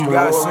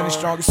God sent the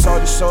strongest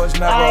soldier, so it's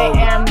never I over.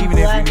 am Even if you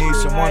blessed, need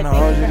someone to sweetheart.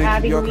 hold Thank you, you for to keep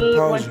having your me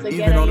once composure.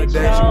 again Even on on the your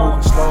days you're show.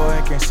 moving slower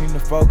and can't seem to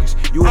focus.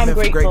 You were I'm meant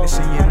for grateful. greatness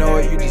and you I'm know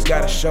it, very you just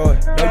gotta grateful show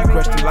it. for Know you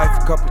crushed everything. your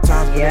life a couple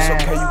times, but it's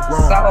okay, you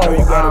growing. Know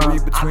you gotta read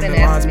I've between been the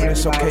lines, asking but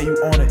it's okay, everybody,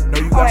 you own it. Know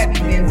you how got have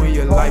some you been people in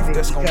through your life COVID?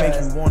 that's gonna make you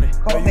Because want it. Know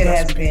you COVID got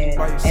has some people been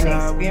by your an side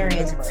when you look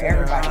experience into for their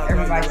everybody. eyes. All you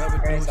Everybody's ever do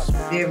experienced is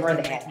something smile, cause different.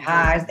 they They make had you real.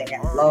 highs, they had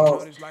Already know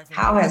lows. this life ain't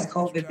How about has you, but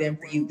you COVID gotta been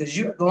for work you? Because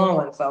you're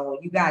glowing, so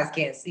you guys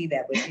can't see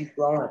that, but she's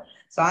glowing.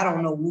 So I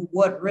don't know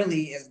what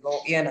really is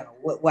going, how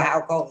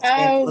COVID's been for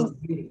Um, little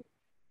you.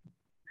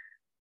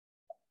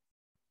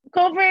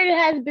 COVID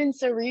has been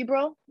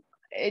cerebral.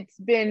 It's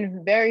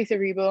been very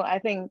cerebral. I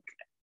think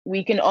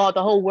the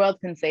whole world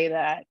can say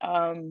that.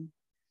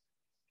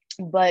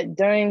 But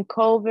during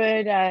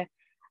COVID,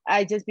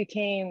 I just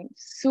became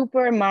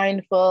super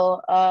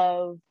mindful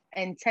of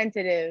and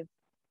tentative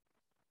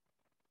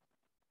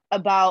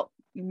about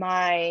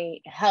my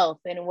health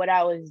and what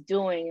I was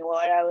doing and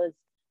what I was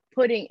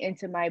putting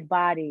into my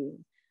body.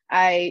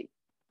 I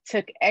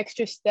took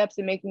extra steps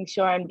in making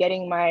sure I'm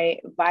getting my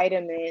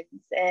vitamins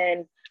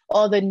and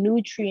all the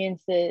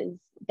nutrients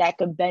that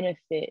could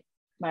benefit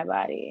my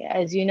body.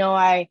 As you know,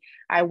 I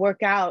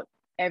work out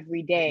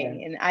every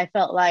day, and I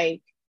felt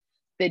like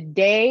the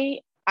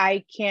day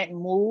I can't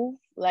move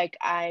like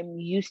I'm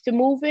used to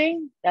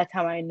moving, that's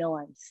how I know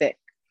I'm sick.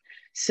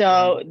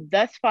 So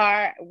thus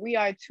far, we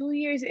are 2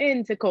 years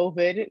into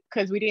COVID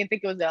because we didn't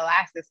think it was gonna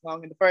last this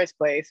long in the first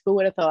place. Who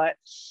would have thought?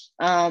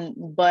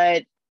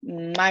 But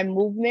my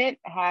movement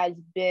has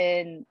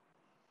been,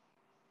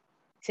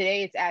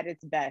 today it's at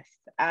its best.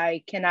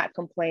 I cannot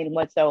complain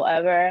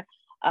whatsoever.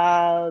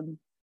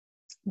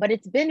 But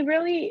it's been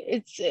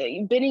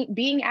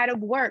being out of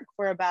work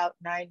for about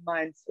 9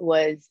 months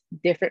was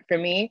different for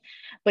me,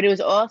 but it was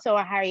also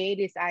a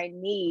hiatus I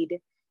need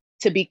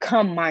to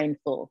become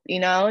mindful,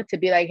 to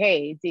be like,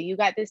 hey, do you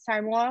got this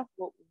time off?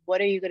 What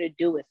are you going to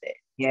do with it?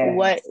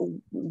 Yes.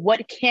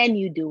 What can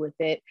you do with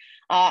it?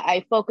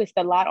 I focused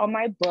a lot on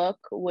my book,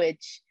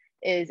 which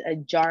is a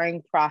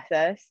jarring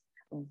process,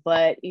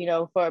 but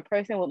for a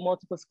person with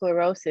multiple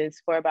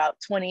sclerosis for about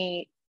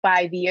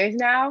 25 years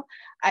now,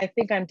 I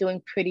think I'm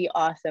doing pretty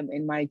awesome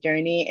in my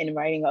journey in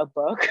writing a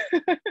book.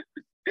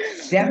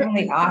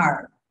 Definitely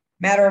are.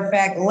 Matter of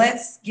fact,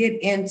 let's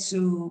get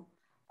into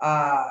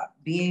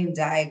being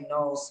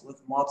diagnosed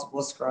with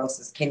multiple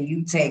sclerosis. Can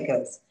you take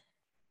us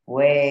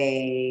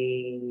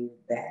way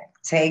back?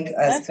 Take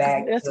us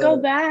back. Let's go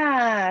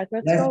back.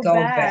 Let's go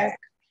back.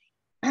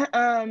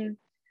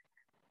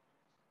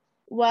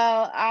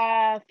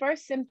 Well,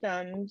 first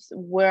symptoms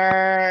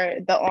were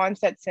the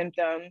onset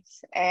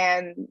symptoms,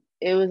 and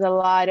it was a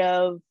lot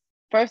of,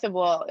 first of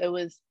all, it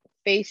was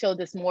facial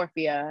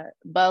dysmorphia,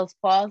 Bell's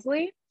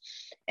palsy,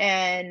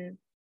 and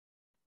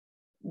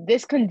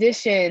this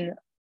condition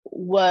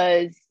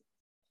was,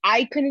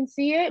 I couldn't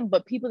see it,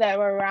 but people that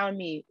were around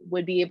me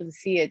would be able to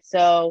see it.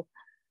 So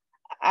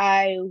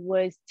I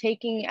was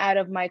taken out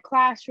of my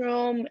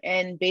classroom,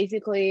 and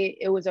basically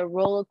it was a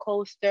roller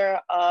coaster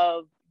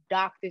of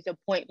doctor's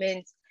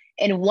appointments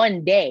in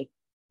one day.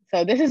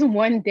 So this is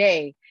one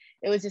day.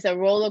 It was just a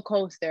roller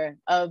coaster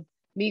of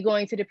me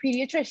going to the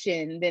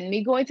pediatrician, then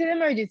me going to the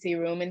emergency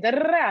room, and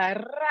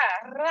and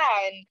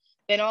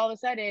then all of a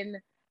sudden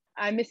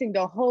I'm missing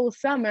the whole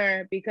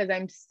summer because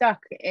I'm stuck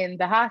in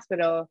the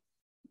hospital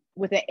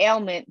with an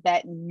ailment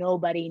that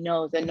nobody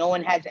knows and no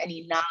one has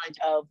any knowledge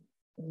of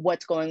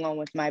what's going on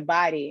with my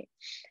body.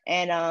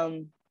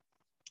 And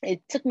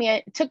it took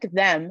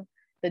them,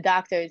 the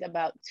doctors,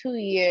 about 2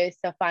 years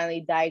to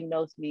finally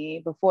diagnose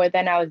me. Before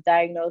then, I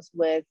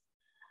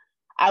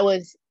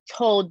was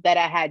told that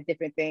I had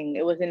different things.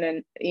 It wasn't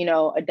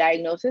a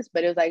diagnosis,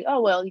 but it was like,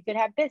 oh, well, you could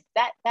have this,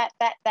 that.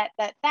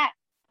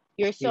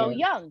 You're so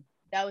young.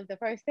 That was the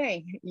first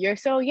thing. You're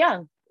so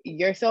young.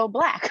 You're so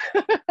black.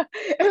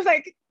 It was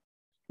like,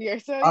 you're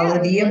so all young.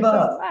 of the You're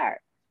above. so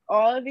black.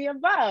 All of the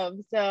above.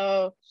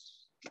 So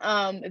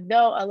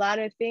though a lot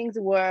of things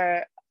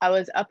I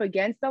was up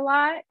against a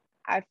lot,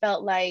 I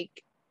felt like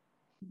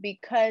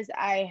because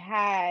I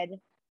had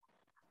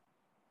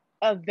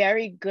a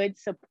very good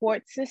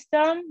support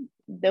system,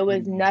 there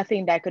was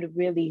nothing that could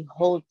really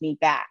hold me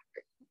back,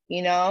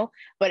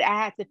 but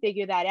I had to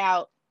figure that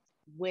out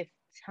with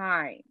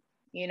time,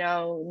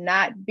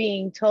 not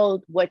being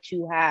told what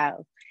you have.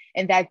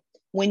 And that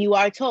when you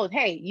are told,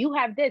 hey, you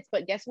have this,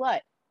 but guess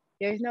what?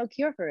 There's no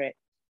cure for it.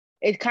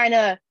 It kind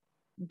of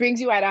brings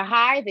you at a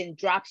high, then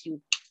drops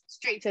you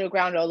straight to the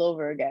ground all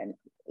over again.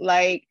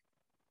 Like,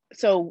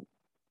 so,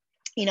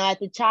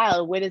 as a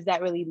child, where does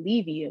that really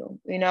leave you?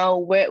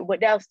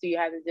 What else do you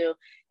have to do?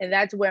 And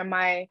that's where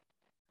my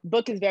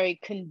book is very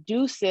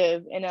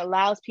conducive and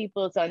allows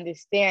people to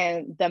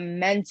understand the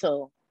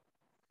mental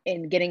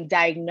in getting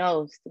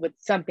diagnosed with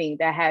something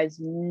that has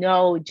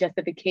no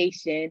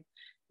justification,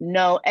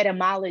 no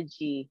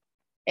etymology,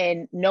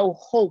 and no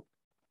hope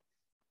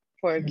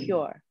for a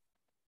cure.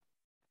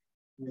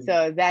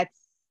 So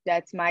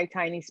that's my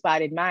tiny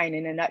spotted mind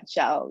in a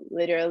nutshell.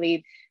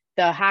 Literally,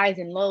 the highs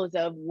and lows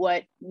of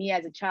what me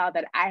as a child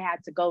that I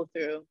had to go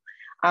through.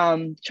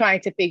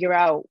 trying to figure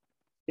out,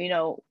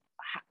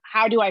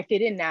 how do I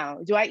fit in now?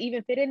 Do I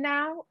even fit in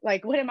now?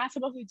 Like, what am I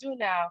supposed to do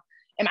now?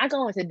 Am I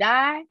going to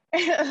die?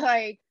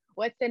 Like,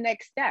 what's the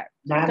next step?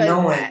 Not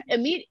knowing.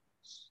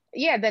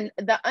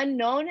 The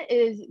unknown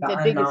is the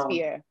unknown. Biggest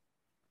fear.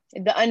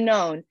 The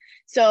unknown.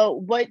 So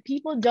what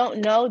people don't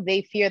know,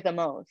 they fear the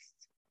most.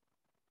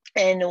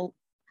 And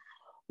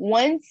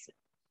once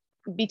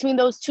between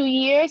those 2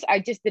 years, I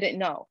just didn't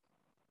know.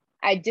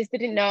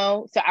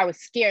 So I was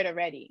scared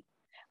already.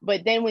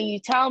 But then when you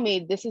tell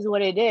me this is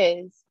what it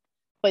is,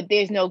 but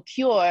there's no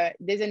cure,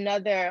 there's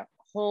another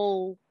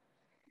whole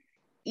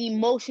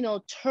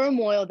emotional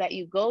turmoil that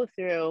you go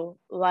through.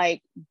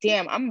 Like,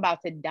 damn, I'm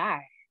about to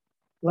die.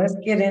 Let's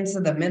get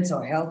into the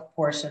mental health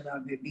portion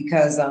of it,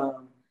 because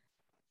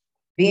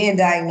being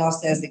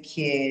diagnosed as a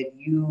kid,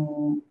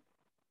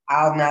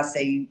 I'll not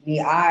say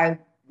me, I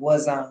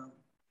was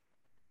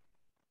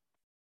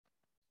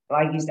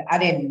like you said, I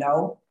didn't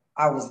know.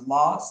 I was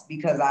lost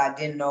because I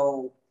didn't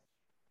know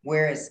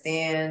where it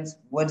stands.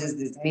 What does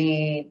this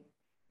mean?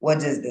 What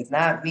does this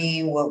not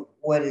mean? What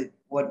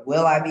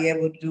will I be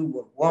able to do?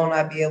 What won't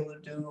I be able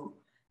to do?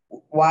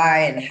 Why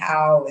and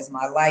how is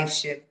my life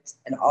shift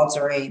and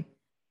altering?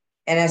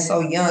 And as so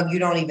young, you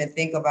don't even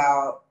think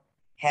about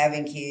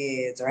having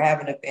kids or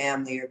having a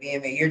family or being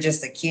married. You're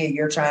just a kid.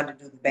 You're trying to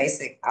do the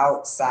basic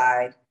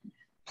outside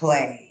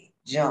play,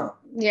 jump,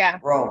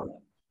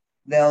 roll,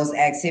 those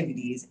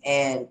activities.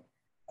 And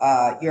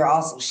you're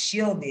also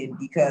shielded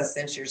because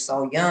since you're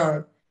so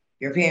young,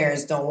 your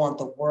parents don't want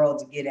the world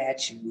to get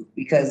at you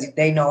because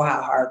they know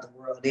how hard the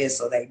world is.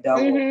 So they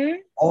double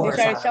overtime.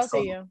 They try to shelter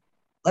you.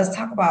 Let's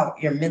talk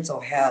about your mental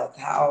health.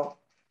 How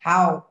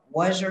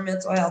was your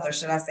mental health, or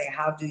should I say,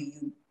 how do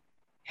you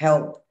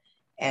help?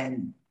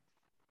 And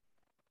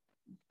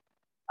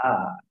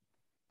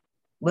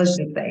let's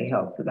just say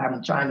help, because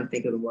I'm trying to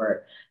think of the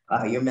word,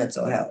 your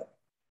mental health.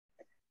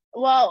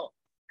 Well,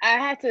 I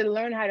had to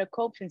learn how to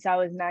cope since I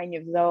was 9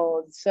 years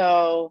old.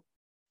 So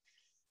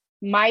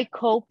my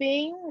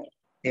coping,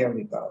 there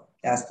we go.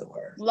 That's the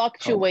word.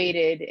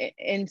 Fluctuated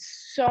in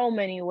so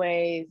many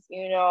ways.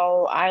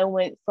 I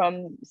went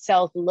from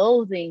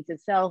self-loathing to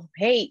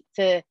self-hate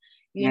to,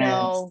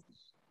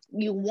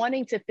 you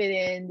wanting to fit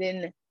in.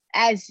 Then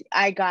as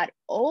I got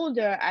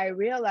older, I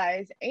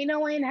realized ain't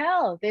no way in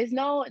hell. There's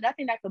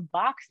nothing that could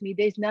box me.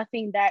 There's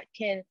nothing that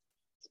can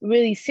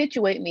really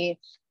situate me.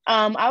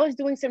 I was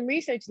doing some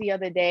research the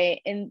other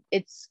day, and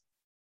it's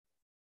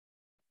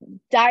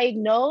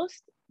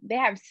diagnosed. They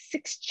have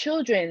 6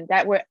 children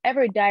that were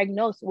ever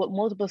diagnosed with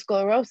multiple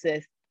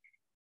sclerosis.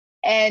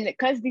 And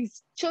because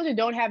these children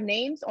don't have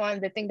names on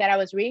the thing that I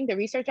was reading, the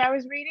research I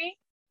was reading,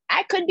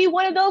 I could be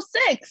one of those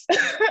 6.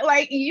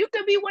 Like, you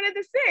could be one of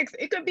the 6.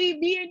 It could be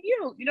me and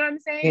you. You know what I'm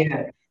saying?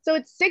 Yeah. So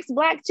it's 6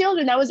 Black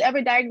children that was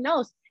ever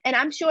diagnosed. And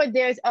I'm sure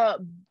there's a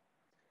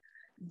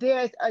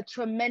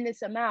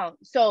tremendous amount.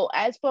 So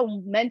as for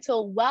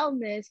mental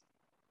wellness,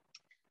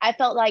 I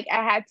felt like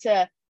I had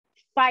to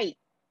fight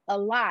a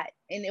lot.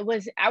 And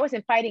I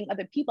wasn't fighting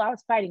other people. I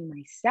was fighting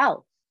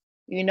myself.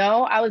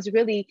 I was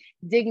really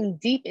digging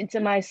deep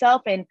into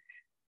myself. And,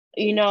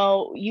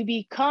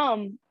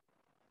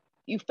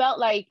 you felt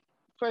like,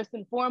 first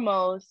and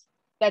foremost,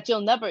 that you'll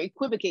never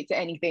equivocate to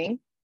anything.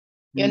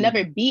 You'll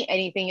never be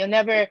anything. You'll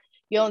never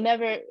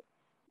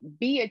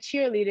be a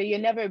cheerleader.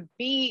 You'll never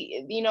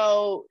be,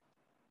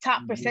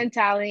 top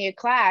percentile in your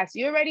class.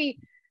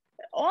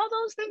 All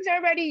those things are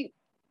already,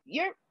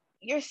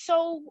 you're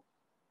so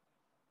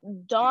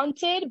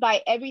daunted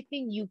by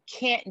everything you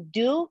can't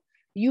do,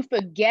 you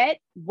forget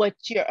what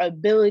your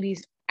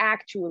abilities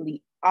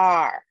actually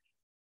are.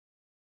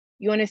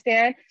 You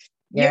understand?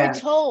 Yeah. You're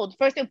told,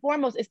 first and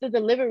foremost, it's the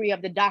delivery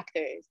of the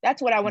doctors.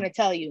 That's what I want to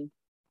tell you.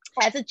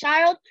 As a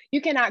child,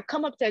 you cannot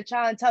come up to a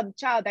child and tell the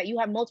child that you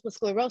have multiple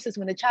sclerosis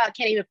when the child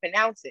can't even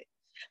pronounce it.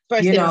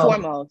 First and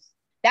foremost,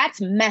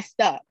 that's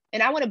messed up.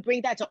 And I want to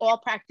bring that to all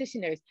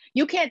practitioners.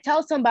 You can't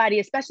tell somebody,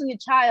 especially a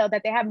child,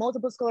 that they have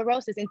multiple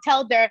sclerosis and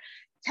tell their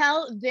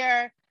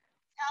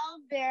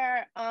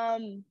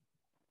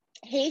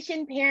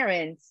Haitian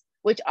parents,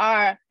 which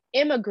are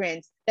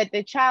immigrants, that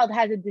the child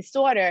has a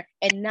disorder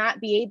and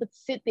not be able to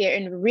sit there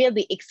and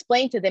really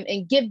explain to them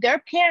and give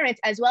their parents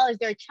as well as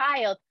their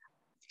child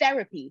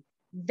therapy.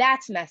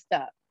 That's messed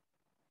up.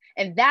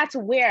 And that's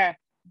where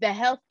the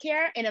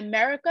healthcare in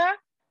America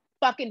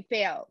fucking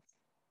fails.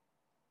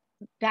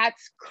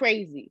 That's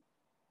crazy.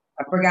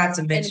 I forgot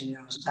to mention,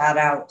 shout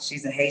out,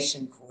 she's a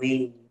Haitian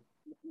queen.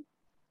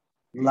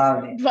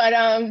 Love it. But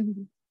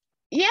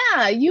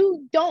yeah,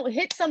 you don't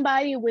hit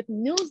somebody with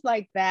news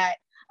like that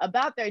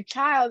about their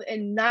child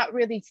and not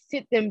really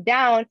sit them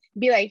down,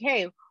 be like,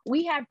 hey,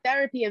 we have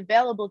therapy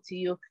available to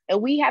you,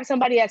 and we have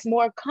somebody that's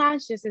more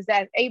conscious, is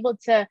that able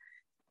to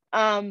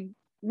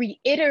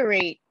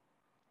reiterate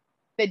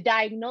the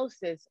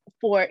diagnosis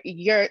for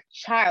your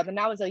child. And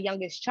I was the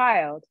youngest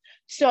child.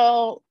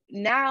 So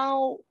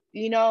now,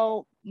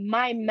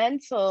 my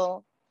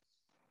mental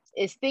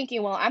is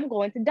thinking, well, I'm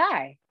going to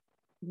die.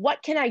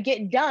 What can I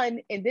get done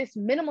in this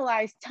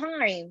minimalized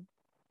time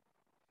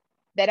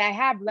that I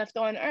have left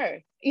on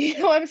earth? You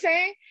know what I'm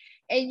saying?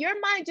 And your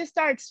mind just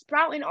starts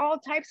sprouting all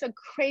types of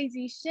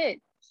crazy shit.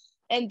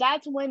 And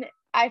that's when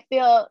I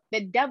feel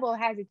the devil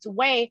has its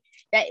way,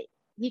 that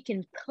he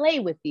can play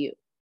with you.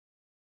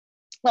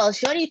 Well,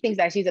 Shorty thinks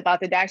that she's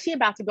about to die. She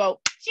about to go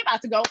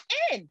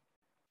in.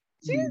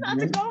 She's about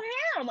to go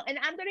ham. And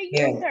I'm going to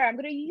use her. I'm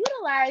going to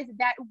utilize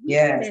that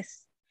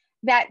weakness,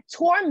 that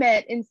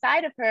torment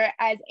inside of her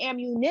as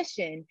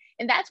ammunition.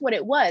 And that's what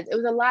it was. It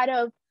was a lot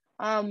of,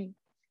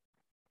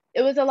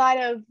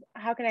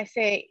 how can I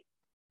say,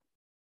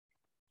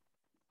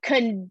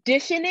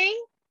 conditioning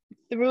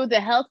through the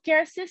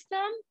healthcare system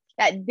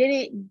that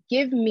didn't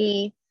give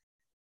me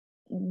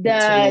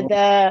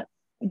the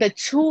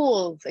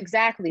tools,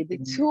 exactly, the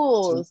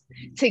tools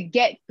to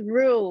get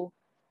through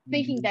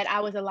thinking that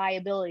I was a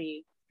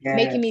liability,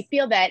 making me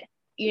feel that,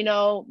 you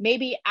know,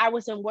 maybe I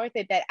wasn't worth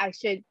it, that I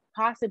should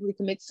possibly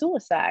commit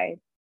suicide.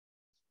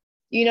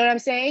 You know what I'm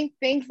saying?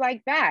 Things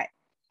like that.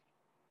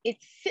 It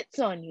sits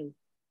on you.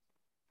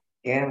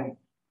 Yeah.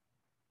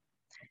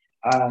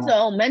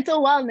 So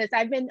mental wellness,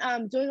 I've been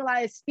doing a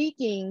lot of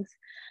speakings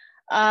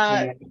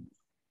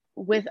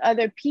with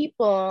other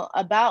people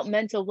about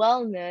mental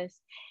wellness,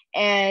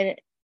 and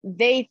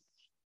I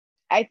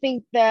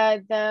think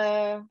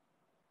the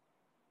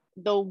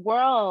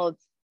world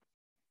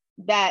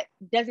that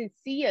doesn't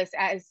see us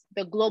as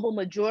the global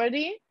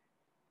majority,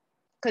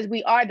 because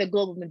we are the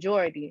global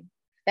majority,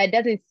 that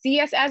doesn't see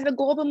us as the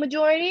global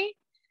majority,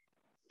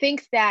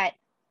 thinks that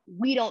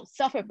we don't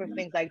suffer for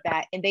things like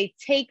that. And they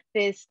take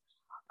this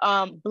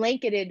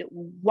blanketed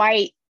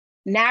white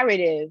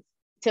narrative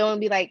to only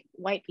be like,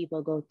 white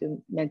people go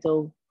through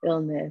mental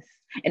illness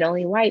and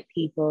only white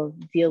people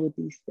deal with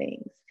these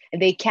things.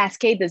 And they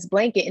cascade this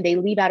blanket and they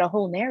leave out a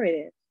whole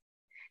narrative.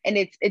 And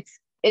it's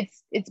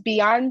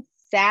beyond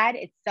sad,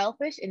 it's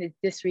selfish, and it's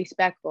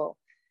disrespectful.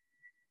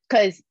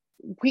 Because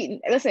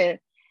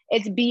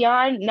it's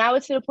beyond, now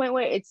it's to the point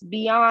where it's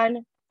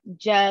beyond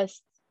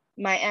just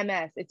my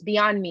MS. It's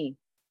beyond me.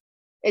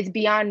 It's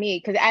beyond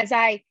me. Because as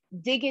I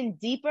dig in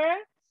deeper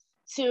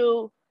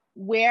to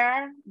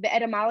where the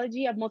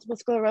etymology of multiple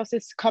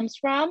sclerosis comes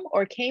from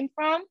or came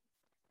from,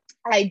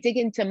 I dig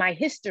into my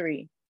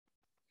history.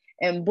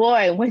 And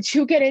boy, once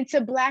you get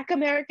into Black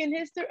American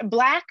history,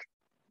 Black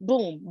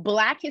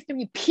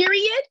history,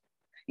 period,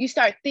 you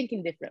start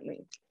thinking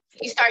differently.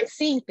 You start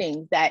seeing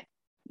things that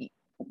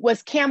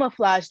was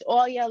camouflaged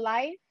all your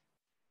life,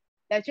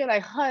 that you're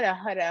like, hold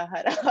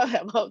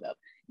up.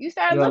 You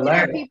start looking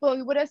at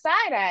people with a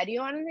side eye, you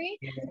know what I mean?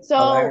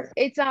 So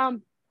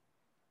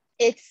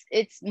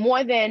it's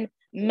more than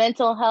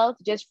mental health,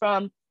 just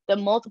from the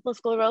multiple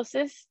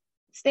sclerosis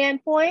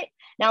standpoint.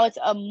 Now it's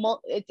a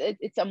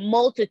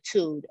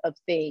multitude of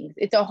things.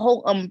 It's a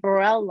whole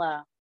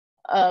umbrella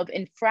of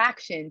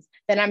infractions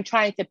that I'm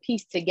trying to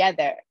piece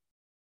together,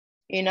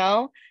 you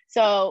know?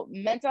 So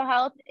mental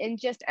health in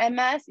just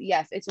MS,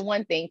 yes, it's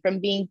one thing, from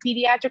being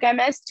pediatric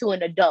MS to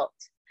an adult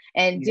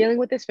and dealing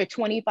with this for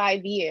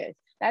 25 years.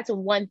 That's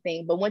one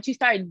thing. But once you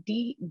start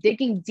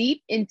digging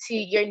deep into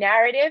your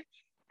narrative,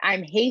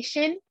 I'm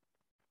Haitian,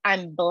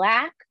 I'm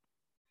Black,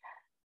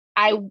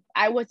 I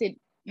wasn't,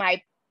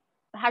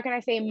 how can I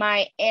say,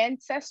 my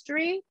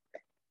ancestry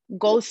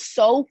goes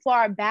so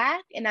far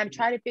back, and I'm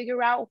trying to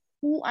figure out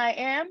who I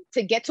am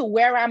to get to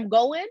where I'm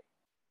going.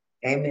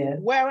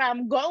 Amen. Where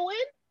I'm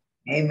going.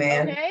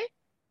 Amen. Okay.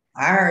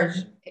 I heard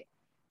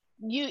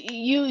you.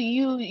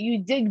 You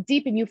dig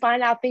deep and you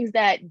find out things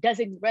that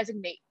doesn't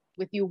resonate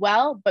with you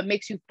well, but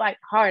makes you fight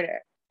harder.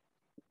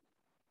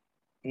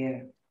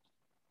 Yeah.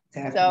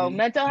 Definitely. So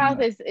mental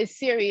health is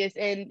serious,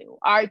 and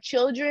our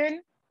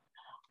children,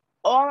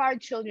 all our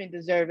children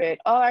deserve it.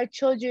 All our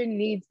children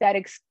need that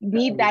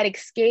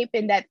escape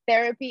and that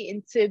therapy,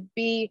 and to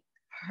be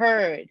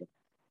heard.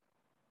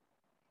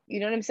 You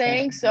know what I'm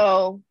saying?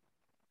 So,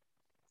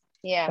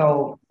 yeah.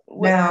 So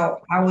now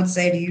I would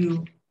say to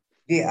you,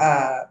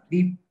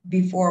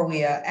 before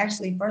we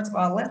actually, first of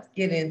all, let's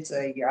get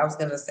into your. I was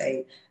gonna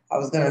say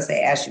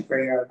ask you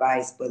for your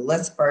advice, but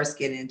let's first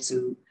get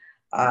into.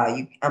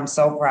 I'm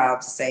so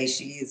proud to say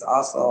she is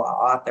also an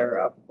author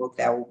of a book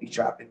that will be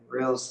dropping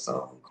real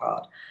soon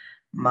called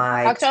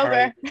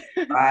October.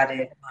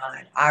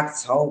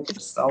 October.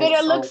 It's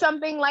gonna look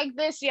something like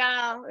this,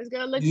 y'all. It's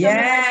gonna look something like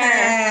her.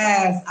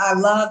 Yes, I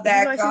love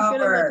that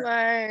cover.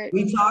 Like.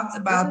 We talked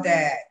about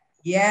that.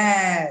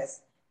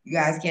 Yes, you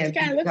guys can't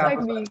see the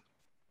cover, like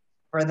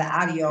for the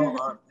audio.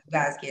 You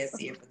guys can't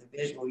see it for the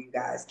visual. You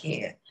guys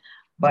can.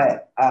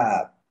 But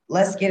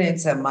let's get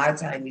into My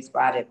Tiny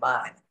Spotted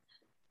Mind.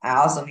 I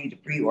also need to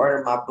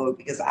pre-order my book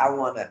because I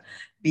want to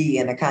be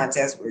in a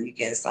contest where you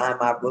can sign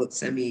my book.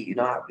 Send me, you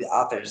know, how the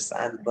author to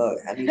sign the book.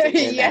 I need to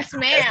win yes,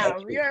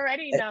 ma'am. You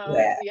already know.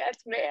 Yes,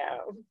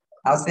 ma'am.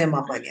 I'll send my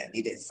money. I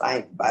need it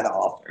signed by the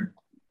author.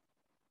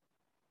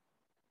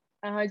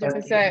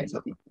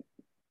 100%.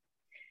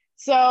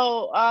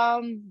 So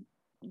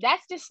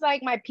that's just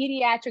like my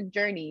pediatric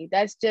journey.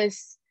 That's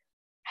just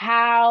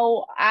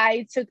how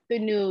I took the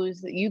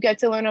news. You get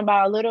to learn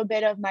about a little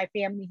bit of my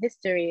family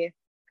history,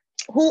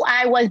 who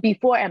I was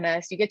before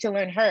MS. You get to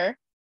learn her.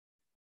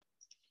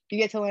 You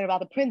get to learn about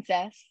the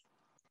princess.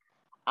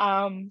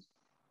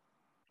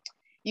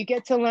 You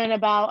get to learn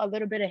about a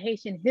little bit of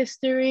Haitian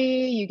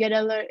history. You get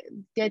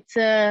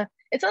to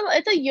it's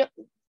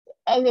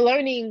a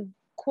learning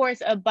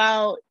course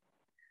about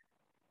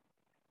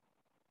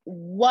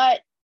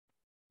what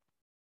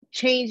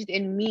changed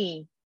in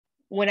me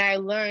when I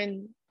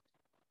learned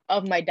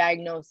of my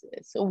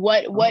diagnosis.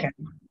 What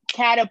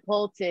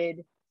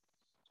catapulted,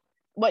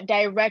 what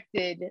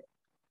directed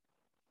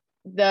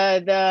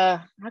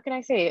the how can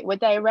I say it? What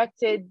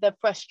directed the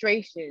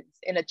frustrations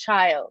in a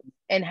child,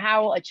 and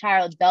how a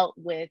child dealt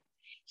with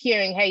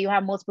hearing, hey, you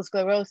have multiple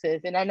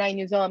sclerosis, and at 9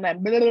 years old, I'm like,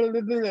 blah, blah,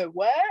 blah, blah,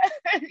 what?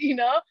 You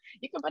know,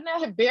 you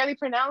can barely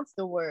pronounce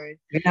the word.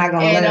 We're not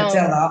gonna let her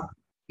tell her.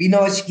 We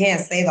know she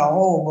can't say the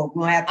whole, but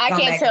we'll have to come back.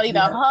 I can't tell you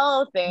the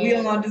whole thing.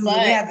 We're gonna do. We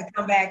have to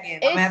come back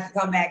and I'm gonna have to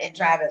come back and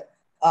try to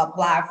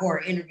apply for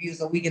an interview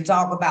so we can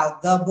talk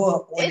about the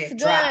book when it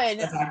drops.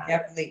 Because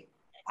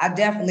I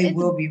definitely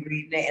will be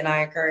reading it, and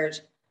I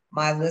encourage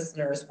my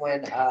listeners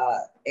when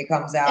it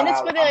comes out. And it's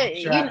for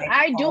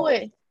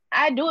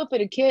I do it for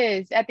the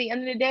kids. At the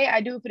end of the day,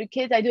 I do it for the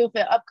kids. I do it for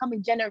the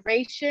upcoming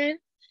generation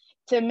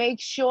to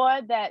make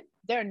sure that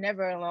they're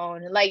never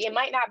alone. Like, it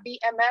might not be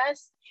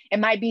MS, it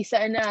might be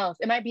something else.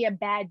 It might be a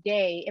bad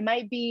day. It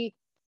might be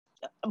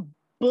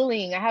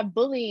bullying. I have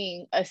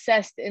bullying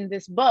assessed in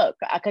this book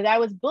because I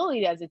was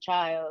bullied as a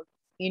child,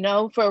 you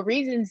know, for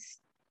reasons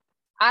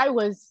I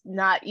was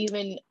not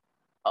even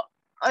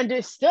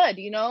understood,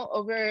 you know,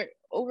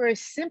 over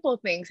simple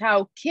things,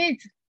 how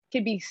kids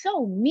can be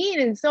so mean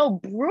and so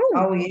brutal.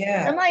 Oh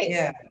yeah. I'm like,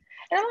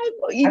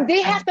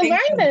 they have to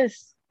learn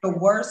this. The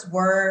worst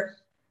word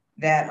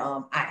that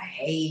I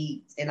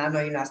hate, and I know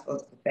you're not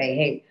supposed to say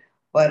hate,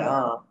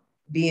 but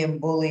being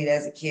bullied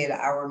as a kid,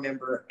 I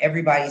remember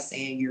everybody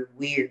saying you're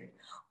weird.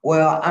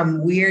 Well,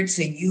 I'm weird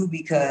to you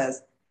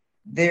because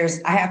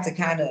I have to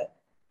kind of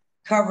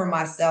cover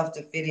myself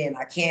to fit in.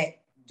 I can't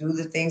do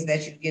the things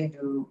that you can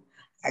do.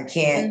 I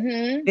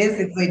can't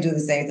physically do the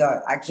same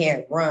thing. I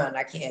can't run.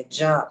 I can't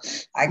jump.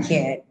 I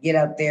can't get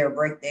up there,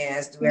 break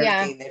dance, do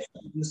everything that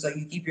you do. So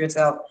you keep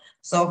yourself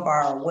so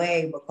far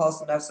away, but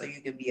close enough so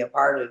you can be a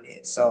part of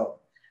it. So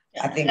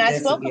I think I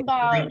spoke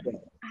about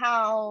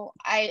how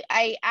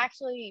I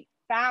actually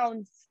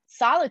found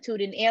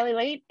solitude in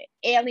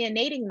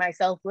alienating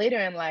myself later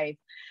in life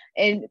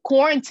and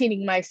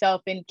quarantining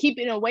myself and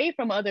keeping away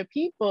from other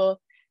people.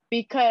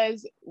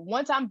 Because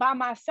once I'm by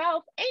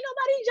myself, ain't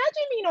nobody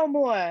judging me no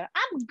more.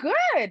 I'm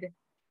good.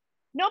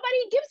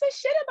 Nobody gives a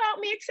shit about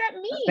me except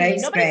me.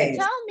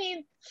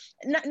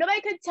 Nobody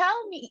could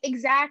tell me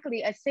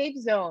exactly a safe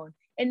zone.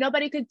 And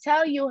nobody could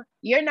tell you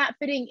you're not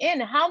fitting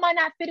in. How am I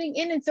not fitting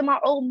in into my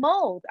old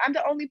mold? I'm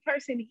the only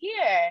person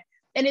here.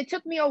 And it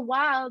took me a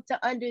while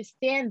to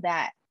understand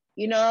that,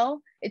 you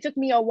know? It took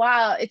me a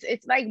while.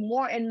 It's like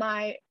more in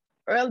my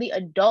early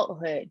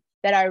adulthood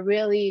that I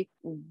really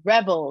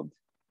reveled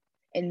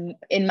in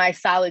my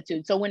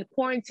solitude. So when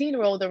quarantine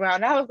rolled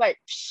around, I was like,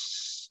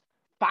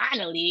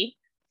 finally.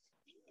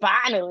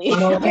 I'm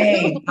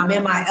okay. I'm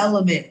in my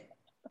element.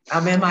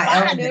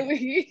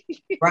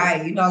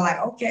 Right. You know, like,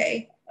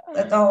 okay,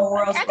 let the whole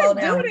world slow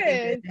down.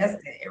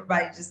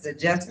 Everybody just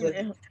adjust with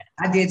it.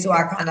 I did too.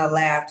 I kind of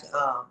laughed.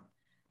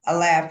 I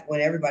laughed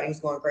when everybody was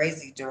going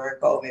crazy during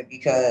COVID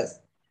because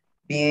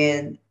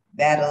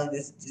battling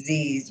this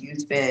disease, you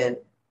spend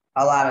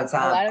a lot of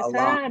time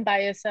alone by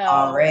yourself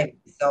already.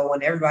 So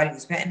when everybody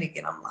was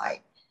panicking, I'm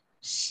like,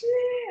 shit,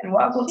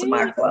 welcome to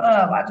my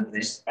club. I do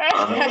this. I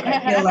don't know what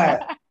I feel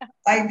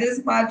like this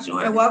is my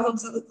joint. Welcome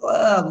to the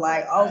club.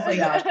 Like, oh, so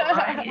y'all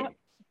crying?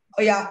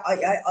 Oh,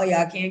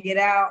 y'all can't get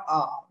out?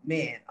 Oh,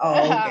 man.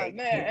 Oh, okay.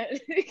 Man.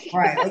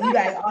 Right.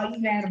 Oh,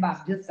 you mad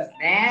about just a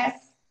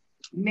mask?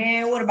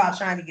 Man, what about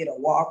trying to get a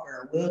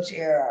walker, a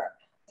wheelchair, or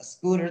a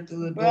scooter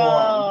through the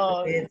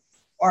door?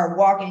 Or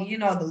walking, you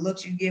know, the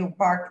looks you get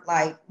parked,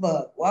 like,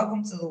 look,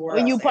 welcome to the world.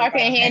 When you park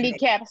in a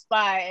handicapped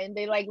spot and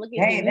they like, look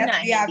at you, you're not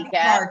handicapped.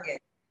 Parking.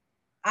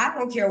 I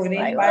don't care what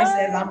anybody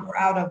says. I'm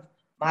proud of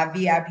my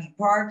VIP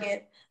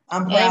parking.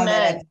 I'm proud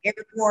that at the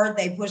airport,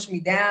 they push me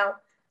down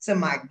to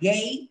my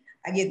gate.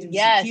 I get through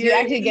security. You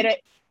actually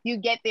you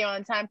get there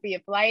on time for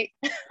your flight.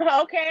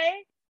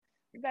 Okay.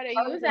 You better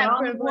use that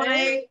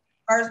privilege.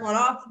 First one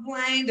off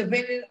the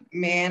plane,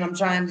 man, I'm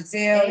trying to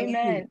tell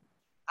you.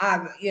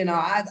 I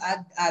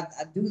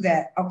do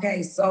that.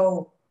 Okay,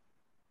 so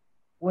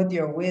with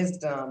your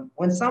wisdom,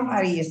 when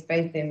somebody is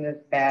facing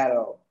this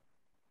battle,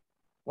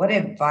 what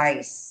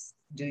advice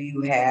do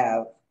you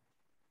have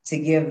to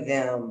give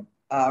them,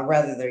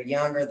 whether they're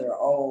young or they're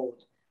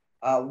old?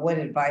 What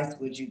advice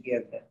would you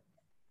give them?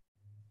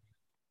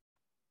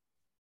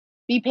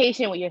 Be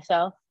patient with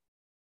yourself.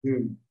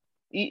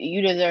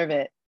 You deserve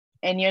it.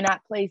 And you're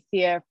not placed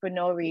here for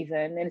no reason.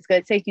 And it's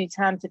going to take you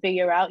time to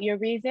figure out your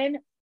reason.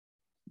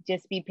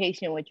 Just be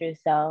patient with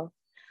yourself.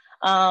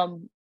 The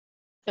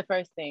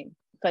first thing,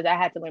 because I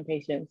had to learn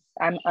patience.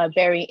 I'm a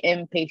very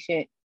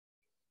impatient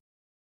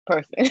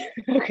person.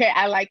 Okay,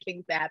 I like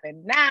things to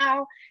happen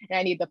now, and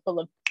I need the full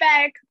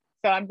effect.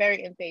 So I'm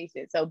very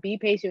impatient. So be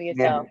patient with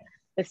yourself.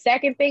 The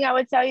second thing I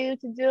would tell you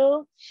to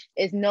do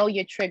is know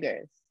your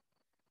triggers.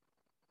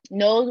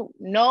 Know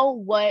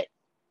what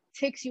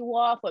ticks you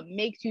off, what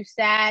makes you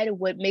sad,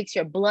 what makes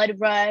your blood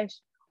rush,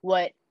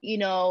 what,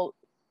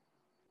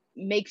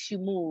 makes you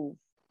move.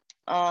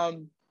 I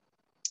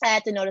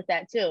had to notice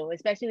that too,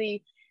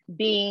 especially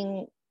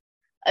being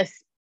a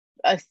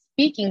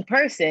speaking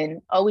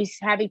person, always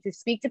having to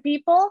speak to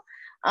people,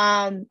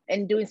 and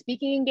doing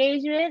speaking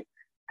engagement.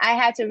 I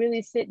had to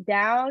really sit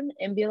down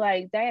and be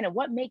like, Diana,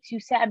 what makes you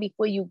sad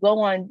before you go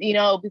on,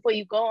 before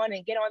you go on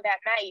and get on that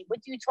night?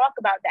 What do you talk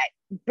about that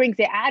brings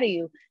it out of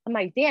you? I'm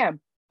like, damn,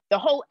 the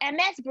whole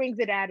MS brings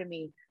it out of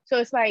me. So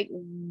it's like,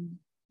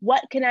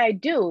 what can I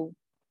do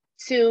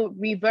to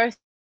reverse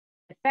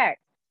the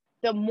effect?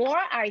 The more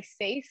I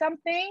say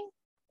something,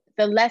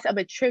 the less of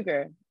a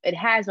trigger it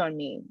has on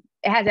me.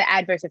 It has an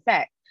adverse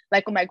effect.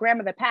 Like when my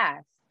grandmother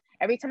passed,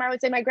 every time I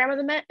would say my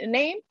grandmother's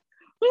name,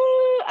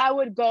 I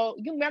would go,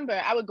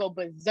 I would go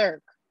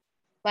berserk.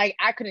 Like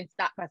I couldn't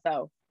stop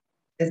myself.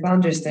 It's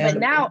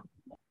understandable.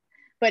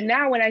 But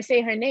now when I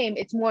say her name,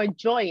 it's more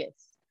joyous.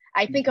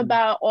 I think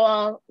about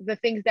all the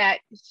things that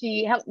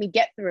she helped me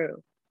get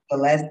through. The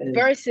lessons.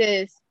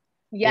 Versus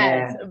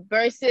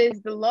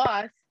the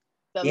loss,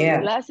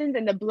 the lessons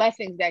and the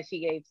blessings that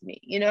she gave to me.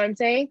 You know what I'm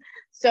saying?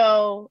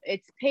 So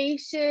it's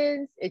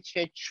patience, it's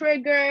your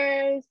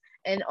triggers,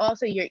 and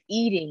also your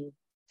eating.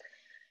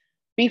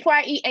 Before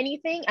I eat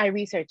anything, I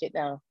research it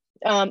now.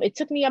 It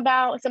took me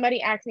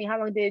somebody asked me, how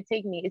long did it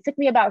take me? It took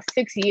me about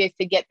 6 years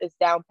to get this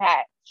down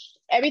pat.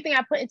 Everything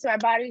I put into my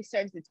body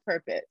serves its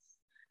purpose.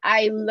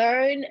 I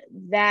learned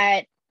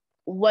that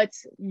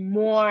what's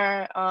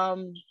more,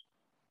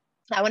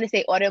 I want to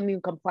say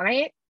autoimmune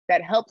compliant,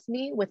 that helps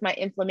me with my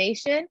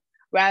inflammation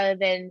rather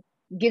than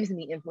gives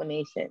me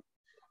inflammation.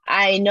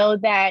 I know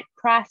that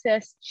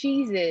processed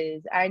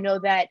cheeses, I know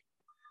that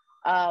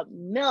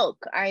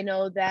milk, I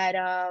know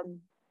that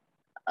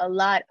a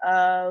lot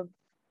of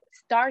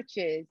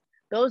starches,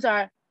 those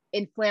are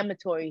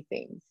inflammatory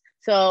things.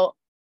 So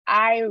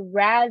I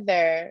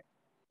rather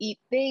eat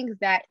things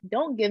that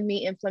don't give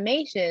me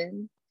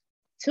inflammation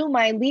to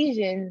my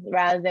lesions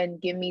rather than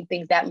give me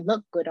things that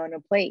look good on a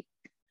plate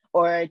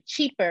or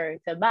cheaper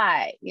to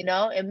buy.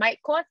 It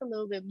might cost a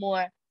little bit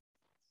more,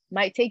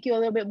 might take you a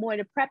little bit more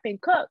to prep and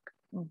cook,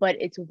 but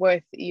it's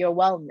worth your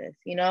wellness.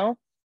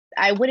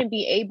 I wouldn't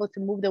be able to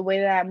move the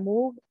way that I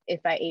move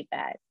if I ate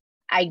bad.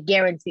 I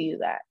guarantee you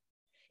that.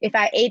 If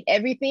I ate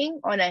everything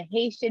on a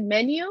Haitian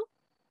menu,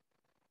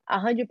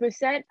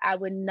 100%, I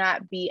would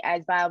not be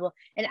as viable.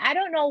 And I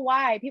don't know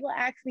why. People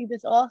ask me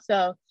this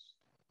also.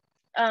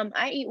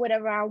 I eat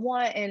whatever I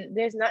want and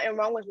there's nothing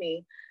wrong with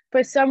me.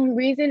 For some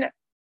reason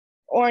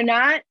or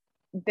not,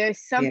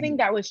 there's something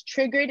that was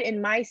triggered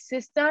in my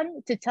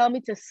system to tell me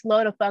to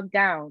slow the fuck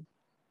down.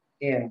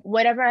 Yeah.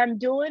 Whatever I'm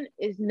doing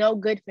is no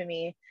good for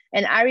me.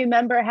 And I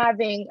remember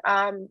having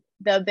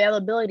the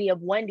availability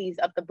of Wendy's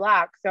up the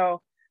block.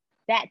 So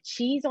that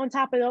cheese on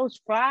top of those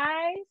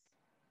fries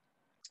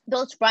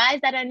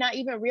that are not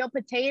even real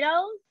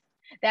potatoes,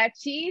 that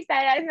cheese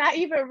that is not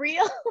even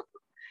real.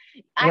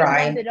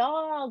 I loved it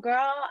all,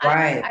 girl.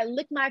 I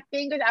lick my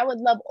fingers. I would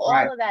love all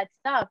of that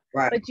stuff.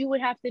 But you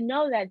would have to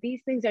know that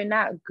these things are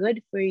not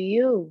good for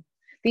you.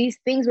 These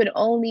things would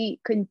only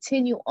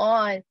continue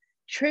on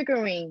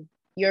triggering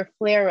your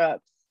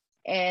flare-ups.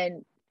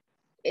 And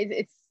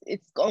it's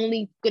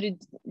only going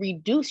to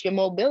reduce your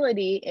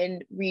mobility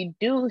and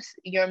reduce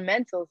your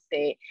mental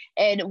state.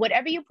 And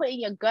whatever you put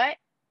in your gut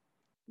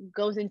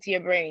goes into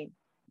your brain.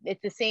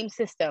 It's the same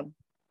system.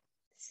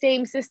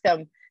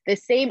 The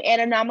same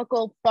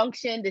anatomical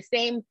function, the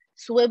same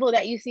swivel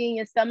that you see in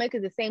your stomach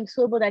is the same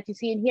swivel that you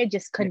see in here,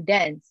 just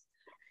condensed.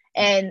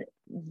 And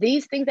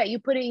these things that you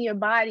put in your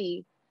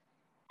body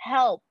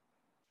help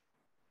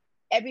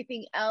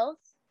everything else,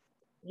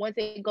 once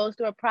it goes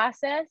through a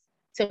process,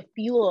 to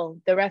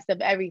fuel the rest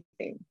of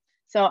everything.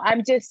 So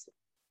I'm just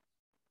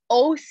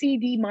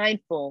OCD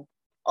mindful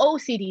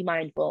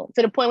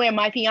to the point where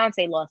my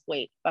fiance lost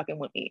weight fucking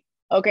with me.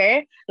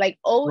 Okay? Like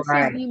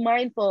OCD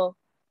mindful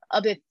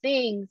of the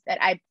things that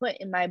I put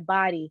in my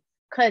body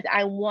because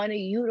I want to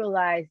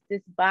utilize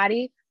this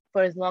body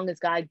for as long as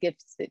God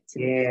gifts it to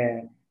me. Yeah.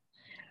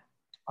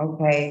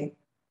 Okay.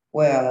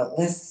 Well,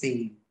 let's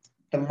see.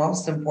 The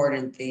most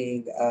important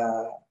thing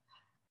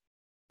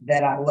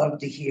that I love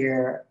to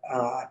hear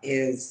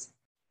is,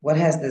 what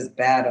has this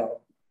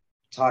battle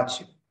taught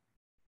you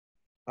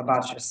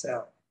about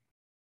yourself?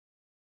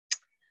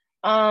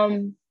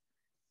 That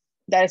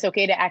it's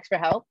okay to ask for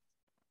help.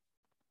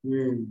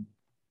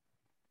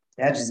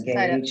 That just gave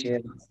me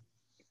chills.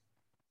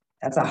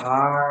 That's a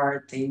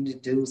hard thing to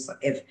do. So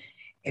if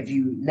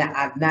you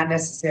not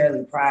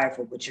necessarily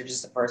prideful, but you're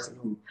just a person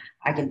who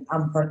I can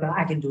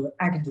do it.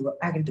 I can do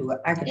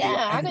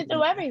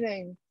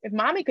everything. If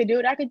mommy could do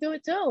it, I could do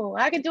it too.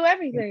 I could do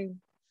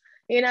everything.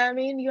 You know what I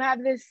mean? You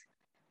have this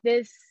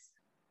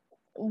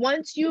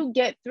once you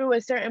get through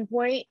a certain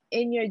point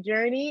in your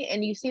journey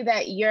and you see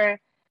that you're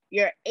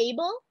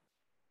able,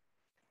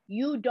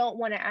 you don't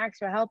want to ask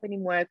for help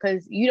anymore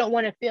because you don't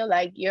want to feel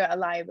like you're a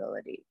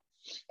liability.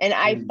 And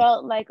I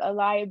felt like a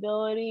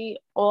liability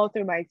all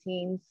through my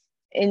teens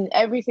in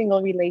every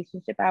single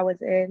relationship I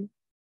was in.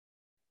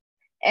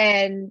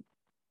 And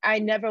I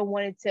never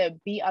wanted to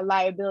be a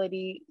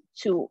liability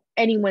to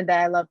anyone that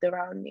I loved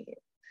around me.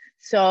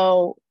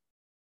 So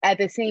at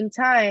the same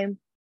time,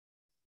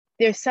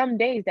 there's some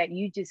days that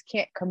you just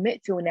can't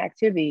commit to an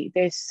activity.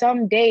 There's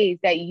some days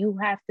that you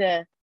have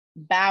to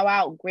bow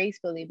out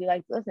gracefully, be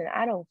like, listen,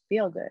 I don't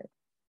feel good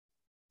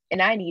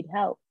and I need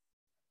help.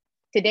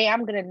 Today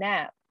I'm going to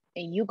nap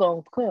and you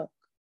going to cook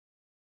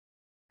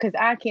because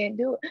I can't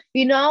do it.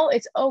 You know,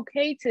 it's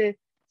okay to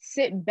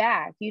sit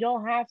back. You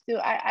don't have to.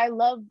 I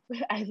love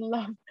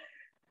being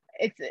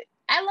in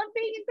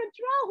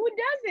control. Who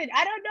doesn't?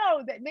 I don't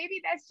know. That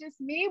maybe that's just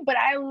me, but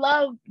I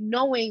love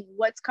knowing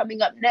what's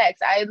coming up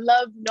next. I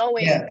love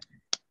knowing,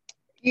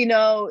 you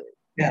know,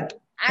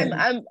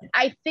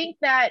 I think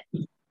that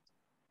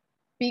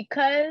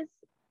because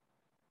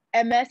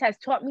MS has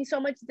taught me so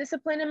much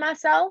discipline in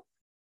myself,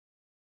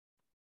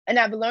 and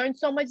I've learned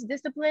so much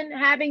discipline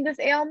having this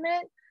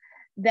ailment,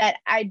 that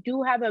I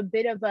do have a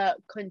bit of a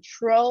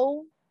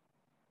control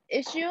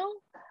issue,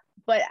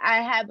 but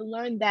I have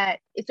learned that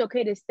it's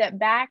okay to step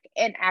back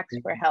and ask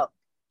for help.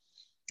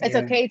 It's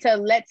okay to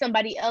let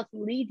somebody else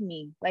lead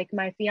me, like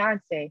my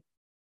fiance.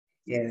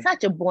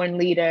 Such a born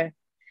leader.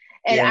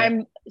 And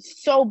I'm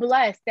so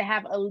blessed to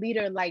have a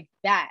leader like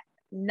that.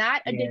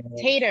 Not a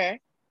dictator.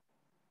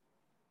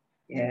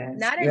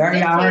 Not a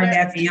dictator. I heard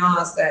that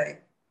fiance.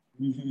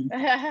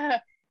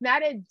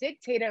 Not a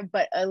dictator,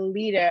 but a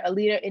leader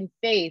in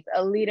faith,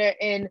 a leader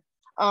in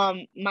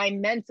my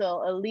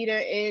mental, a leader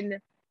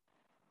in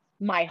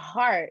my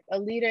heart, a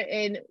leader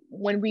in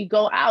when we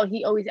go out,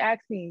 he always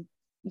asks me,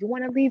 you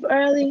want to leave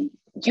early?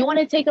 Do you want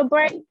to take a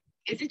break?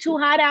 Is it too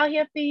hot out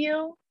here for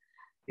you?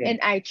 And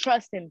I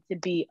trust him to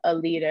be a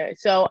leader.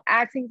 So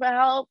asking for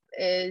help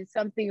is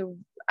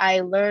something I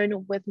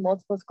learned with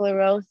multiple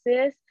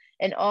sclerosis,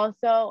 and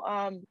also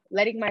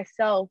giving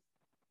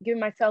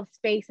myself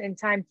space and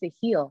time to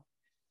heal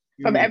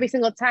from every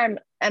single time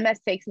MS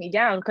takes me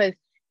down. Because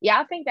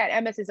y'all think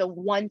that MS is a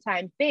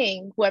one-time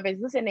thing, whoever's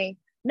listening.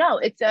 No,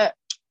 it's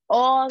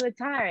all the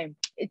time.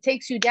 It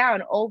takes you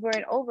down over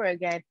and over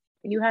again.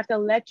 And you have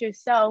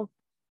to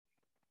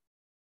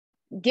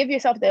give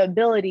yourself the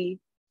ability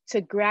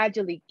to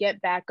gradually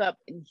get back up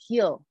and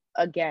heal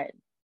again.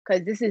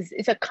 Because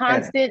it's a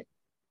constant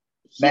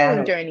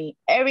healing journey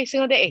every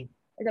single day.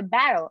 It's a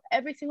battle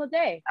every single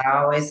day. I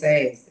always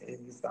say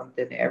it's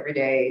something every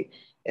day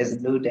is a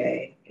new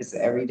day. It's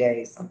every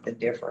day something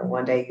different.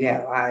 One day you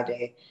have a high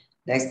day,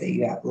 next day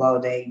you have low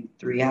day,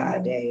 3 high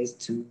days,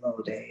 2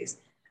 low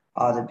days,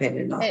 all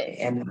depending on it.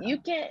 And you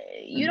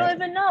don't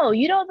even know.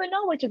 You don't even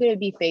know what you're going to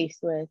be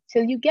faced with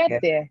till you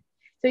get there.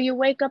 So you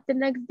wake up the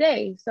next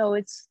day. So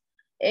it's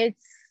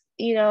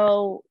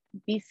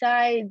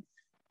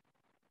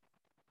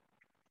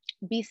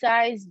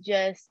besides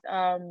just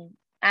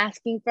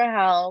asking for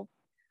help,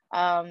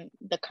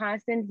 the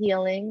constant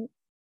healing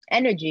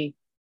energy,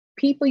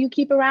 people you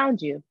keep around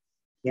you,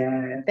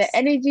 the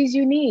energies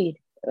you need,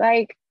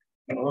 like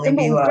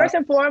first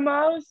and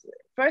foremost,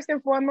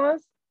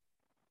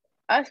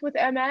 us with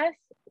MS,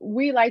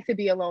 we like to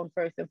be alone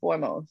first and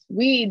foremost.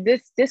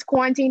 This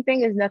quarantine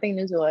thing is nothing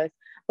new to us,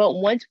 but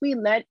once we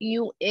let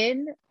you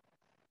in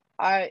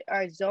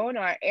our zone,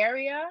 our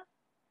area,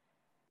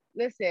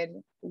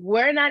 listen,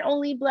 we're not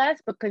only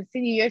blessed, but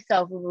consider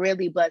yourself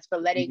really blessed for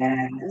letting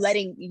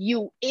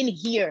you in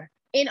here,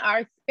 in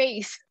our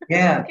space.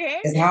 Yeah,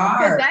 okay? It's hard.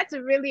 Because that's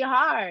really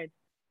hard.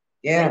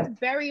 Yeah. It's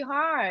very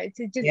hard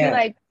to just be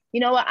like, you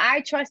know what, I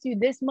trust you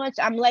this much.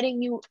 I'm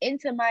letting you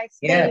into my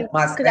space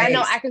because I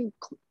know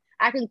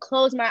I can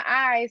close my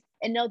eyes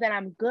and know that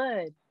I'm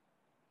good.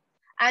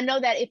 I know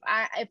that if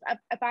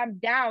I'm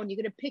down, you're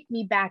gonna pick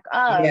me back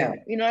up. Yeah.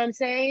 You know what I'm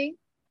saying?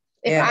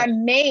 If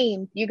I'm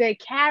maimed, you're gonna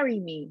carry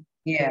me.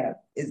 Yeah,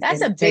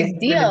 that's a big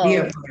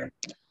deal.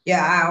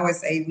 Yeah, I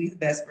always say we the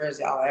best friends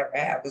y'all ever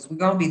have because we're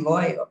gonna be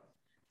loyal.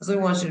 Because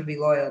we want you to be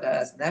loyal to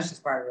us, and that's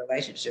just part of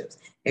relationships.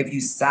 If you're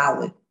a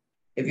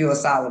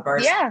solid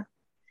person. Yeah,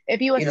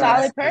 if you're a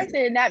solid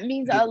person, that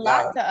means a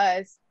lot to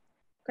us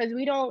because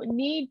we don't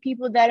need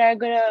people that are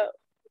gonna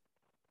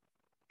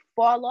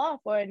fall off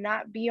or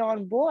not be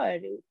on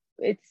board.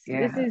 This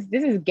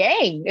is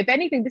gang. If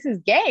anything, this is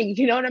gang.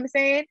 You know what I'm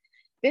saying?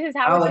 This is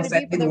how it's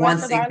gonna be for the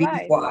rest of our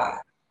life.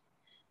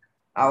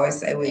 I always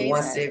say we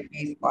one sick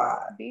B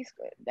squad.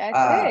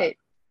 That's it.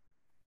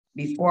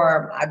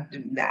 Before I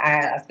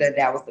said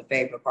that was the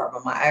favorite part,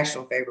 but my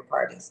actual favorite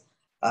part is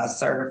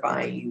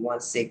certifying you one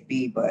sick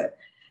B. But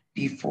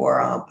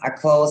before I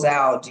close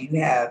out, do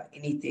you have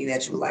anything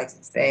that you would like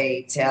to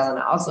say, tell? And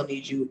I also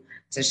need you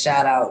to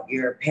shout out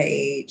your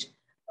page,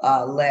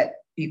 let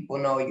people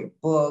know your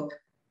book,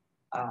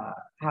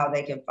 how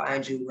they can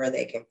find you, where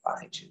they can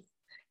find you.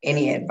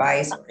 Any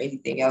advice or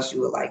anything else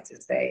you would like to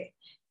say?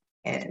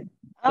 And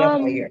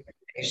definitely your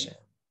information.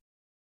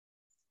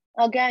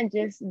 Again,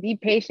 just be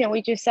patient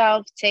with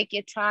yourself. Take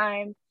your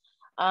time.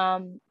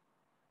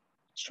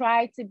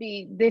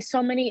 There's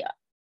so many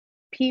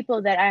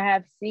people that I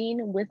have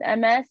seen with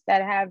MS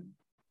that have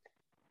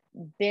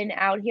been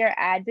out here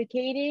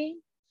advocating,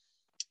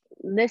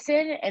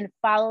 listen and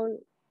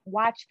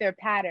watch their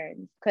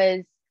patterns,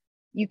 because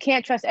you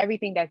can't trust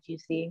everything that you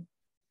see.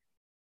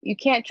 You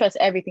can't trust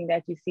everything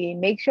that you see.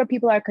 Make sure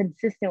people are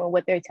consistent with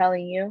what they're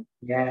telling you.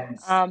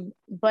 Yes.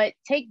 But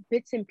take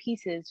bits and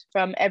pieces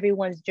from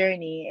everyone's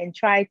journey and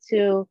try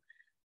to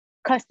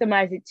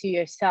customize it to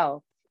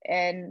yourself.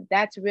 And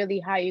that's really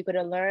how you're going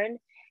to learn.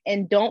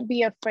 And don't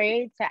be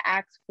afraid to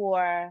ask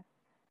for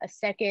a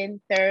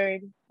second,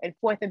 third, and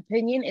fourth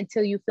opinion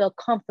until you feel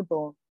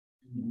comfortable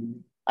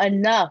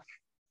enough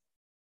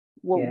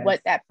with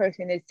what that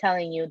person is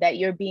telling you, that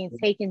you're being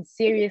taken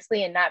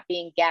seriously and not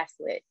being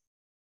gaslit.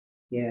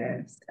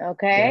 Yes.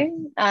 Okay.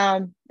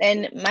 And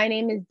my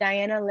name is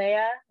Diana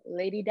Lea,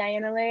 Lady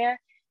Diana Lea.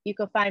 You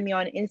can find me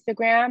on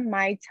Instagram,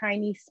 My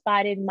Tiny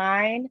Spotted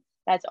Mind.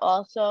 That's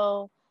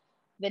also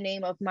the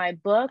name of my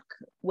book,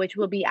 which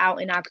will be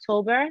out in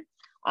October.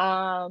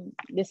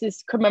 This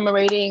is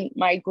commemorating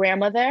my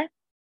grandmother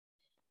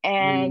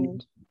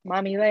and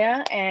Mommy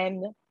Leah.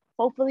 And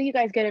hopefully you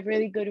guys get a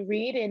really good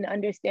read and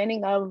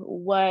understanding of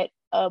what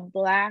a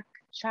Black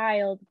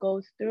child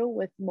goes through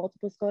with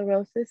multiple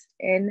sclerosis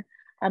in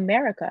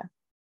America.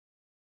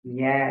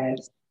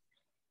 Yes.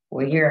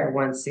 Well, here at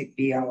One Sick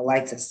B, I would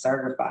like to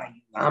certify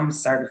you. I'm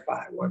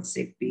certified One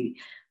Sick B,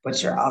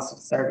 but you're also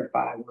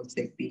certified One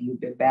Sick B.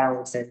 You've been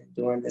balancing and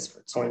doing this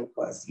for 20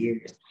 plus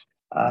years.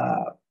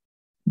 The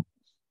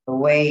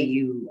way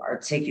you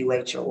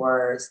articulate your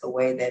words, the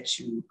way that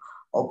you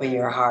open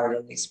your heart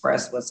and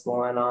express what's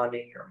going on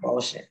in your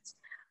emotions,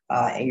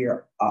 and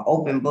you're an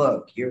open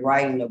book, you're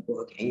writing a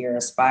book, and you're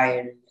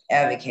inspiring and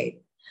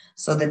advocating.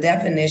 So the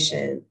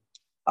definition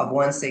of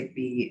One Sick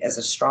B is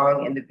a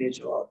strong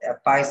individual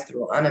that fights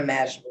through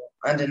unimaginable,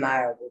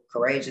 undeniable,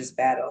 courageous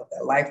battle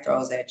that life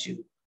throws at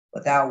you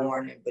without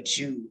warning, but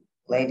you,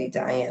 Lady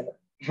Diana,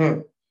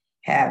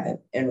 haven't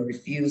and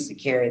refuse to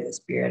carry the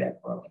spirit of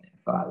broken.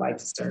 So I'd like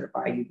to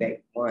certify you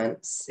back One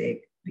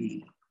Sick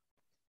B.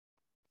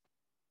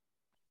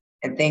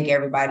 And thank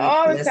everybody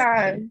for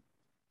listening.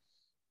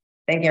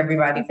 Thank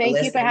everybody for listening.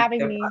 Thank you for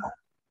having me.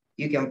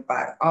 You can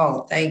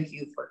find, thank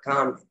you for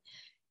coming.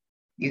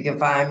 You can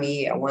find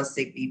me at One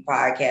Sick B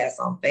Podcast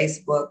on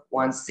Facebook,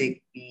 One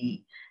Sick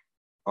B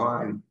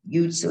on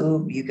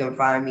YouTube. You can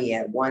find me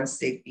at One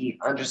Sick B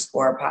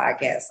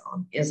 _podcast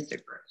on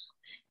Instagram.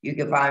 You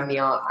can find me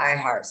on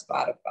iHeart,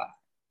 Spotify,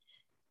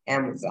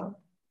 Amazon.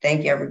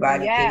 Thank you,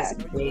 everybody. Yes.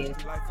 Thanks for being,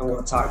 and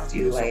we'll talk to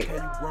you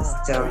later.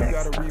 Till next time. You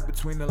gotta read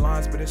between the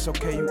lines, but it's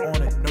okay, you own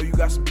it. Know you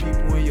got some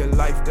people in your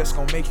life that's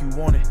gonna make you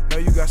want it. Know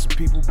you got some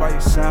people by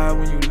your side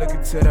when you look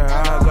into their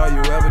eyes. All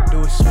you ever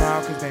do is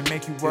smile, cause they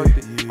make you worth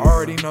it.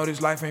 Already know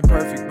this life ain't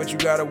perfect, but you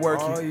gotta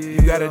work it.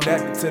 You got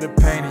adapted to the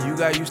pain and you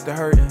got used to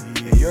hurting.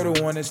 And you're the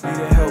one that's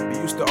needing help,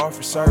 you used to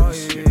offer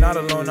service. You're not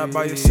alone, not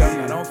by yourself,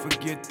 now don't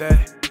forget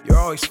that. You're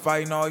always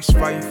fighting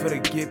for the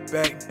get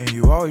back. And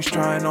you always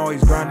trying,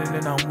 always grinding,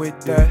 and I'm with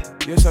that.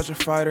 You're such a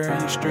fighter and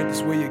your strength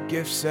is where your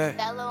gift's at.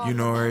 You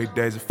know every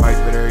day's a fight,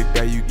 but every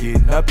day you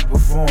getting up to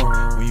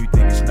perform. When you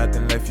think it's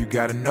nothing left, you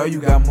gotta know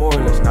you got more.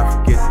 Let's not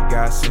forget that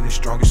God sent the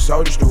strongest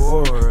soldiers to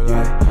war.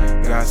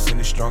 Yeah, God sent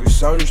the strongest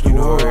soldiers to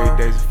war. You know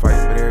every day's a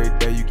fight, but every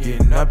day you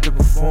getting up to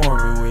perform.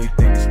 And when you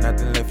think it's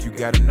nothing left, you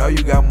gotta know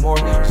you got more.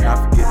 Let's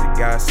not forget that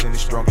God sent the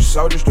strongest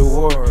soldiers to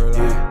war.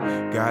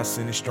 Yeah, God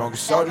sent the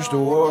strongest soldiers to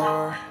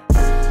war.